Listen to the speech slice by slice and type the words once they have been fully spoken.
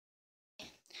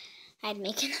I had to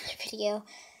make another video.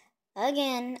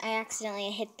 Again, I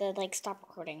accidentally hit the stop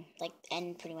recording,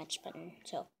 end pretty much button.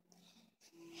 So,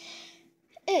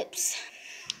 oops.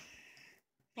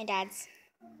 My dad's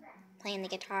playing the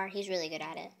guitar. He's really good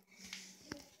at it.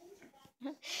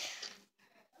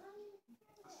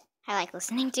 I like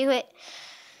listening to it.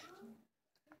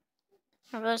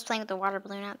 My brother's playing with the water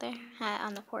balloon out there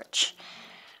on the porch.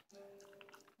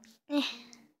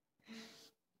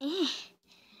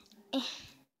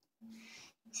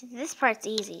 See, this part's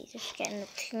easy. Just getting the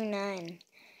tuna and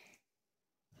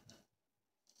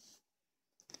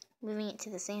moving it to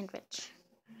the sandwich.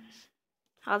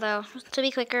 Although, to be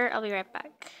quicker, I'll be right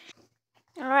back.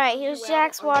 Alright, here's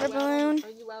Jack's water balloon. Are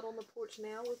you out on the porch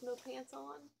now with no pants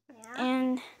on? Yeah.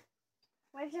 And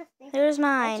there's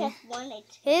mine. I just wanted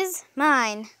to. His,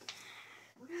 mine.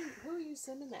 Who are you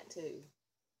sending that to?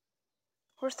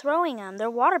 We're throwing them. They're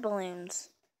water balloons.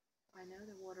 I know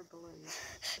they're water balloons.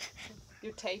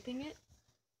 You're taping it?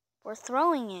 We're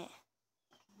throwing it.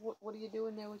 What are you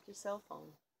doing there with your cell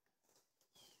phone?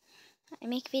 I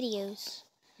make videos.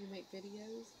 You make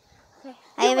videos?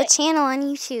 I have a channel on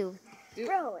YouTube.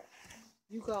 Throw it.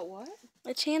 You got what?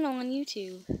 A channel on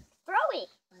YouTube. Throw it.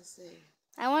 I see.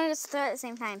 I wanted us to throw it at the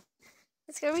same time.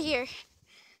 Let's go over here.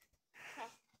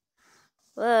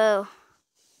 Whoa.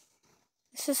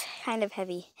 This is kind of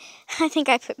heavy. I think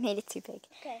I made it too big.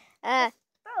 Okay.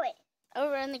 Throw it.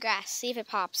 Over in the grass. See if it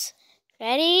pops.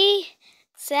 Ready?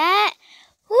 Set.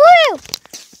 Woo!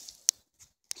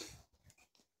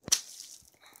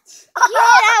 You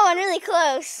hit that one really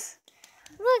close.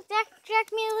 Look,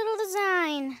 Jack made a little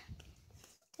design.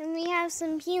 And we have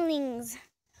some peelings.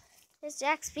 There's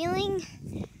Jack's peeling.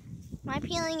 My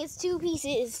peeling is 2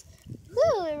 pieces.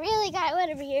 Woo, it really got wet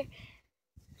over here.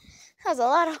 That was a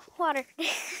lot of water.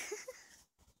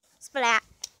 Splat.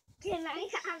 Can I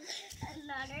have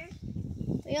another?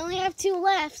 We only have 2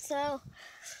 left, so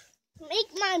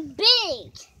Make mine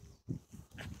big.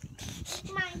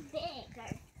 Mine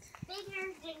bigger. Bigger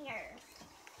than yours.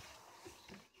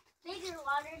 Bigger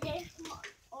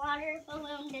water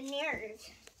balloon than yours.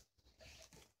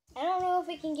 I don't know if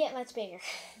it can get much bigger.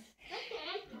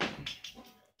 Okay.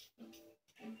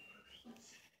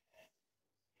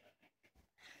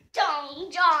 Dong,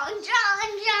 John,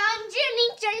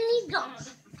 Jenny, gone.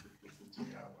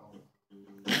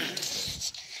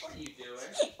 What are you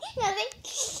doing? Nothing.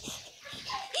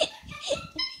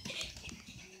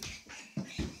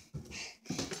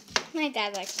 My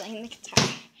dad likes playing the guitar.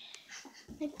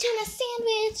 A tuna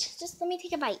sandwich. Just let me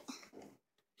take a bite.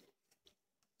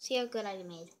 See how good I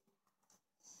made.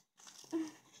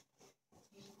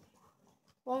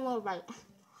 One more bite.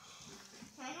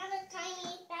 I have a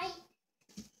tiny bite.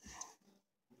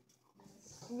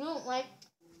 You don't like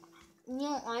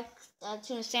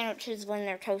tuna sandwiches when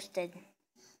they're toasted.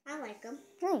 I like them.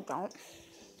 No, you don't.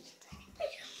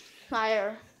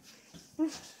 Liar.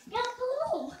 Yeah,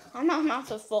 balloon. I'm not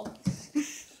mouth is full.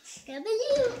 Yeah,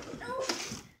 balloon.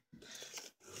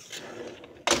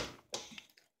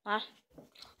 No.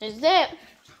 This is it.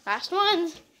 Last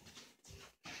one.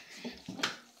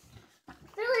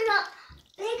 Really not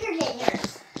bigger than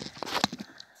yours.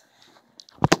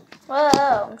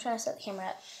 Whoa, I'm trying to set the camera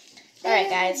up. Alright,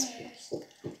 guys.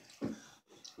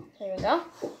 Here we go.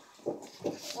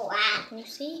 Flat. Can you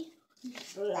see?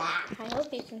 Flat. I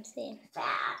hope you can see.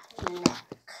 Fat neck.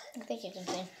 I think you can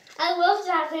see. I love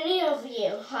that video of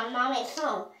you on Mommy's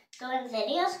phone. Go in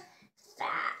videos.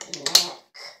 Fat neck.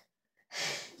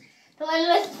 The one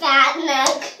with fat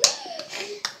neck.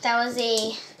 That was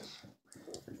a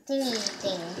thingy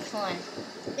thing. Hold on.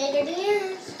 Bigger than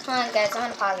yours. Hold on, guys. I'm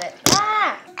going to pause it.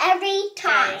 Ah! Every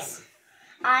time Guys,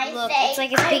 I look, say it's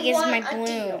like as big I as want my a balloon.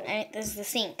 deal. And this is the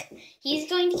sink. He's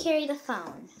going to carry the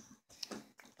phone.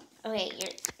 Okay,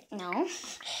 no.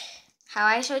 How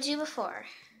I showed you before.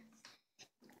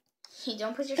 You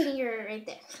don't put your finger right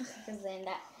there, because then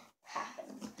that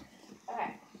happens.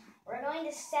 Okay, we're going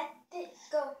to set it.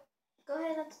 Go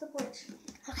ahead up to the porch.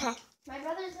 Okay. My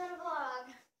brother's gonna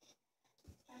vlog.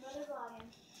 My brother's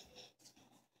vlogging.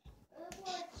 Go to the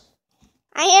porch.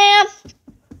 I am.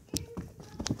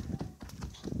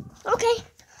 Okay.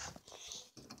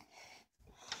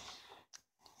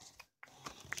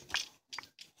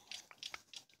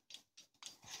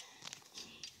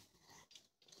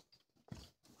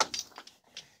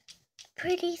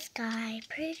 Pretty sky,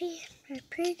 pretty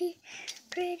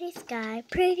sky,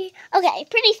 pretty. Okay,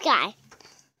 pretty sky.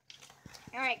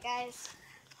 Alright, guys.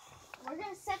 We're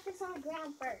gonna set this on the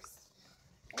ground first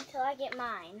until I get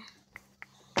mine.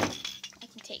 I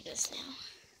can take this now.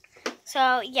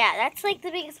 So, yeah, that's like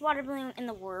the biggest water balloon in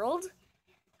the world.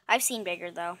 I've seen bigger,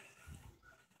 though.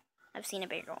 I've seen a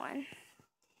bigger one.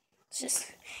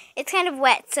 It's kind of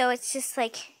wet, so it's just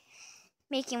like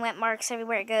making wet marks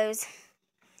everywhere it goes.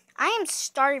 I am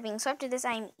starving, so after this,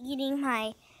 I am eating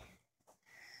my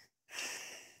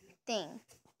thing.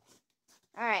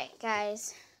 All right,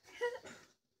 guys.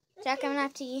 Jack, I'm gonna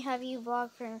have to have you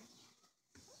vlog for a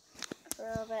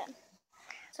little bit,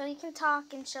 so you can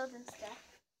talk and show them stuff.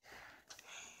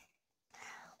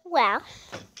 Well,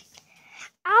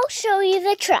 I'll show you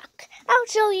the truck. I'll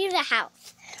show you the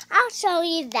house. I'll show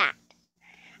you that.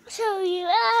 I'll show you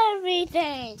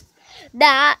everything.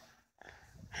 That.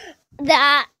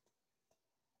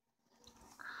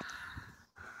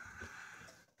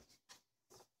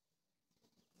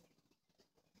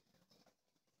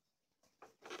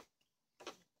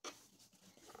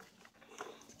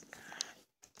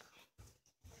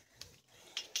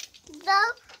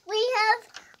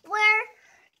 We're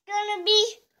gonna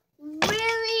be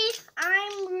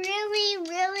I'm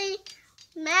really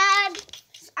mad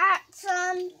at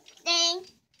something.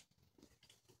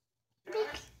 What?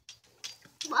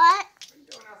 What are you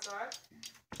doing outside?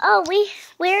 Oh,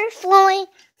 we're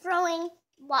throwing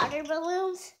water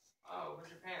balloons. Oh, where's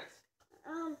your pants?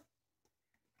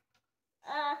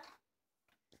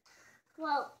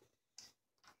 Well,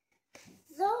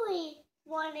 Zoe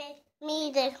wanted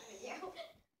me to.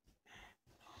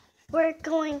 We're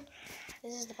going.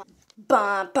 This is the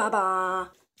ba ba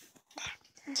ba.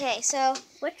 Okay, so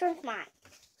Which one's mine?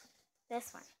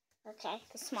 this one, Okay.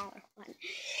 the smaller one.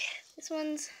 This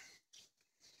one's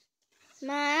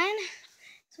mine.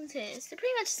 This one's his. They're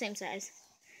pretty much the same size.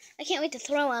 I can't wait to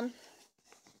throw them.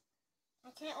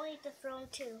 I can't wait to throw them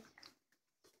too.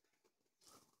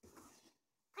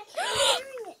 I can't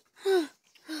hear it.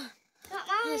 Not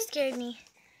mine. That scared me.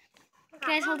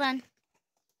 Guys, hold on.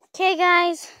 Okay,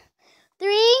 guys.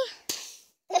 3.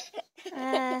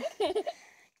 Go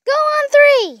on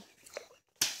 3.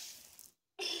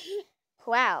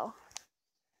 Wow.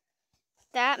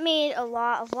 That made a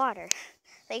lot of water.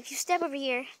 Like, if you step over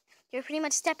here, you're pretty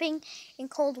much stepping in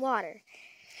cold water.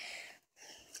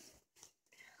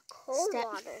 Cold Step.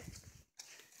 water.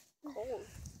 Cold.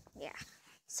 Yeah.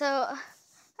 So,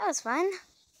 that was fun.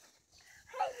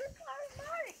 Hey, look at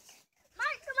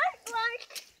Mark.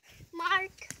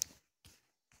 Mark.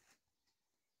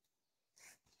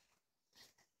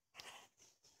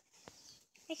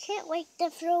 I can't wait to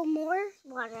throw more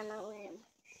watermelon.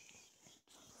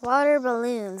 Water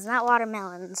balloons, not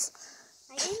watermelons.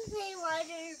 I didn't say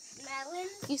watermelon.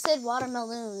 You said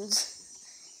watermelons.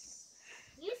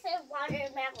 You said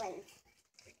watermelon.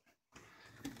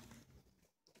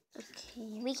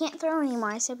 Okay, we can't throw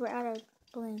anymore. I said we're out of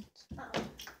balloons. Uh-oh.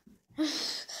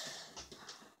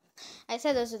 I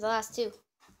said those are the last 2.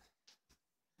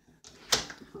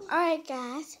 Alright,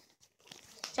 guys.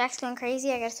 Jack's going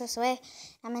crazy. I gotta throw this away.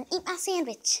 I'm gonna eat my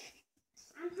sandwich.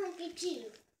 I'm hungry too.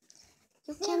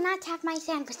 You cannot have my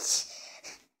sandwich.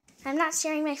 I'm not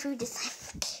sharing my food this time.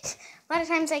 A lot of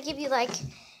times I give you like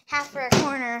half for a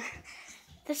corner.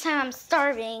 This time I'm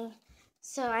starving,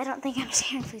 so I don't think I'm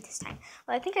sharing food this time.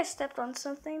 Well, I think I stepped on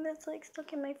something that's like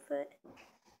stuck in my foot.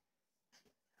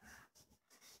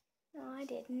 No, I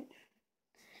didn't.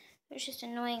 It was just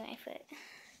annoying my foot.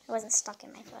 It wasn't stuck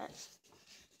in my foot.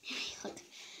 Look,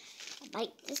 a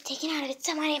bite is taken out of it.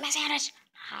 Someone ate my sandwich.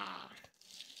 Ah.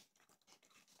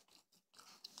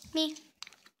 Me.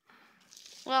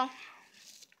 Well,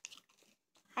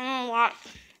 I'm gonna watch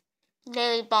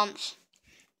Daily Bumps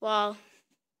while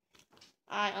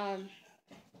I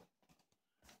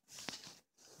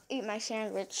eat my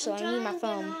sandwich, so I need my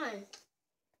phone.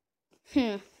 I'm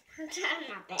trying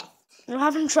my best. You're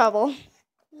having trouble.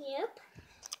 Yep.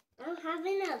 I'm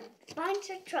having a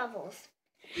bunch of troubles.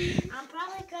 I'm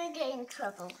probably going to get in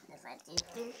trouble if I do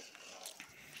this.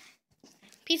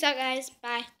 Peace out, guys.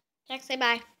 Bye. Jack, say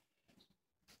bye.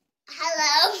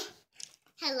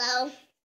 Hello.